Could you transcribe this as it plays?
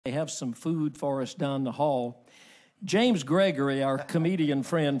They have some food for us down the hall. James Gregory, our comedian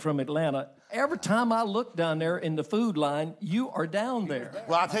friend from Atlanta, every time I look down there in the food line, you are down there.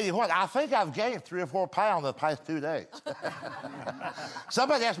 Well, I'll tell you what, I think I've gained 3 or 4 pounds in the past 2 days.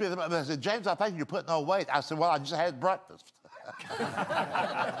 Somebody asked me, they said, James, I think you're putting on weight. I said, well, I just had breakfast.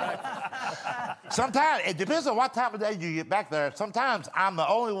 Sometimes, it depends on what time of day you get back there. Sometimes I'm the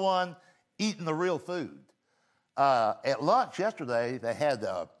only one eating the real food. At lunch yesterday, they had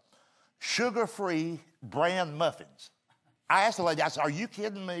sugar-free brand muffins. I asked the lady, I said, are you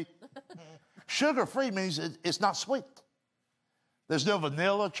kidding me? Sugar-free means it's not sweet. There's no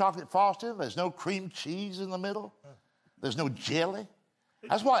vanilla chocolate frosting. There's no cream cheese in the middle. There's no jelly.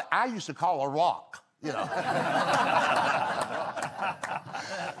 That's what I used to call a rock, you know.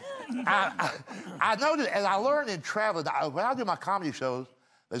 I noticed, and I learned in traveling, when I do my comedy shows,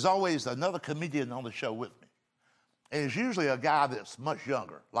 there's always another comedian on the show with me. And it's usually a guy that's much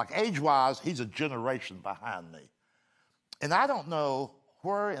younger. Like age-wise, he's a generation behind me. And I don't know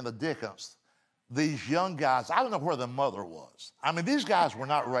where in the dickens these young guys, I don't know where their mother was. I mean, these guys were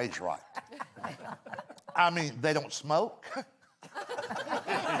not raised right. I mean, they don't smoke.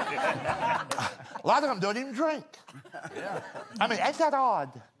 A lot of them don't even drink. Yeah. I mean, ain't that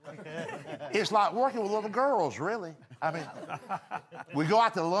odd? It's like working with little girls, really. I mean, we go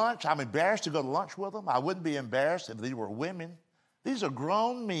out to lunch. I'm embarrassed to go to lunch with them. I wouldn't be embarrassed if these were women. These are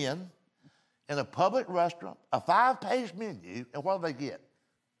grown men in a public restaurant, a 5-page menu, and what do they get?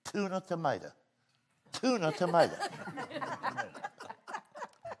 Tuna tomato. Tuna tomato.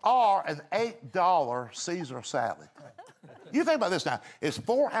 Or an $8 Caesar salad. You think about this now. It's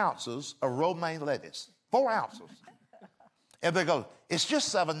 4 ounces of romaine lettuce. 4 ounces. And they go, it's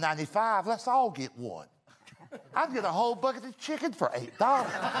just $7.95. Let's all get one. I'd get a whole bucket of chicken for $8.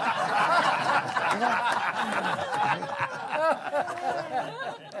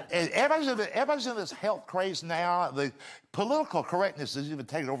 And everybody's in this health craze now. The political correctness is even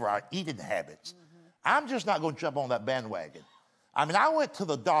taking over our eating habits. I'm just not going to jump on that bandwagon. I mean, I went to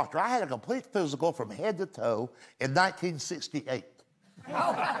the doctor. I had a complete physical from head to toe in 1968.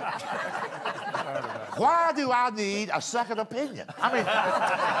 Why do I need a second opinion? I mean,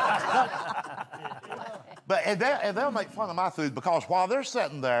 and they'll make fun of my food because while they're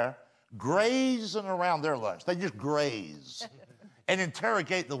sitting there grazing around their lunch, they just graze and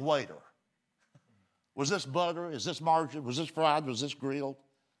interrogate the waiter. Was this butter? Is this margarine? Was this fried? Was this grilled?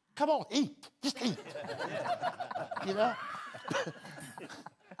 Come on, eat. Just eat. You know?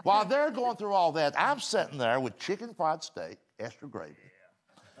 While they're going through all that, I'm sitting there with chicken fried steak, extra gravy,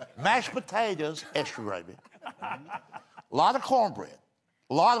 mashed potatoes, extra gravy, a lot of cornbread,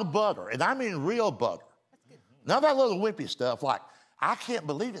 a lot of butter, and I mean real butter. None of that little wimpy stuff like, I can't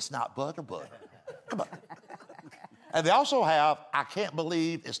believe it's not butter. Come on. And they also have, I can't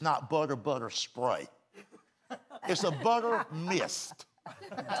believe it's not butter spray. It's a butter mist.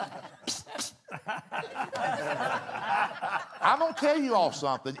 I'm going to tell you all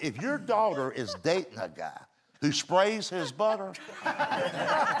something. If your daughter is dating a guy who sprays his butter,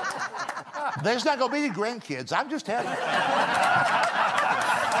 there's not going to be any grandkids. I'm just telling you.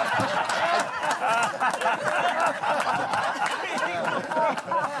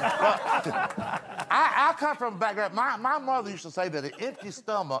 I come from a background. My mother used to say that an empty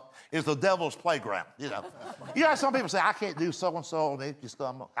stomach is the devil's playground. You know some people say, I can't do so-and-so on an empty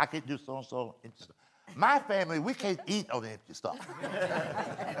stomach. I can't do so-and-so on an empty stomach. My family, we can't eat on an empty stomach.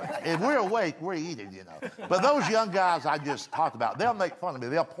 If we're awake, we're eating, you know. But those young guys I just talked about, they'll make fun of me.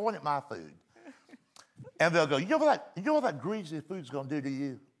 They'll point at my food. And they'll go, you know what that greasy food's going to do to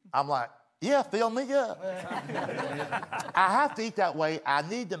you? I'm like, yeah, fill me up. I have to eat that way. I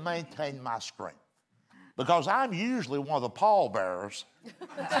need to maintain my strength. Because I'm usually one of the pallbearers.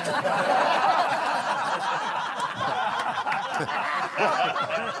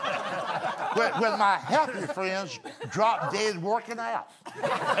 when my healthy friends drop dead working out.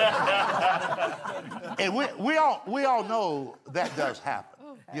 And we all know that does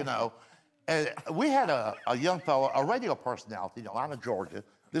happen, you know. And we had a young fellow, a radio personality in Atlanta, Georgia.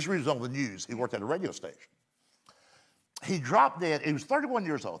 This was on the news. He worked at a radio station. He dropped dead. He was 31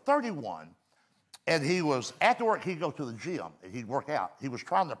 years old, 31. And he was, after work, he'd go to the gym and he'd work out. He was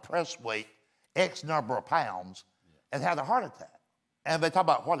trying to press weight X number of pounds and had a heart attack. And they talk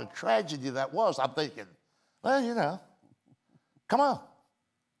about what a tragedy that was. I'm thinking, well, you know, come on.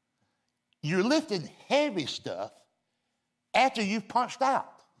 You're lifting heavy stuff after you've punched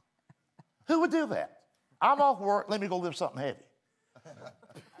out. Who would do that? I'm off work, let me go lift something heavy.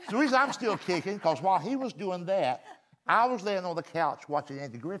 The reason I'm still kicking, because while he was doing that, I was laying on the couch watching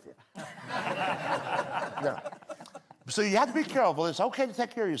Andy Griffith. Yeah. So you have to be careful. It's okay to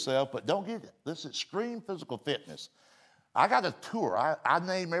take care of yourself, but don't get this extreme physical fitness. I got a tour. I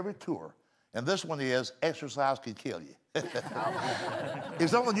name every tour. And this one is exercise can kill you.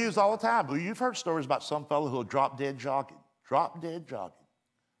 It's on the news all the time. But you've heard stories about some fellow who'll drop dead jogging. Drop dead jogging.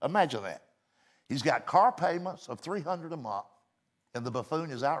 Imagine that. He's got car payments of $300 a month, and the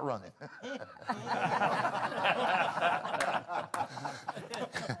buffoon is out running.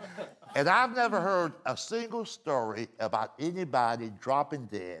 And I've never heard a single story about anybody dropping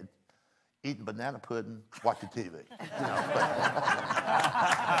dead, eating banana pudding, watching TV.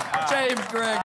 James Gregory.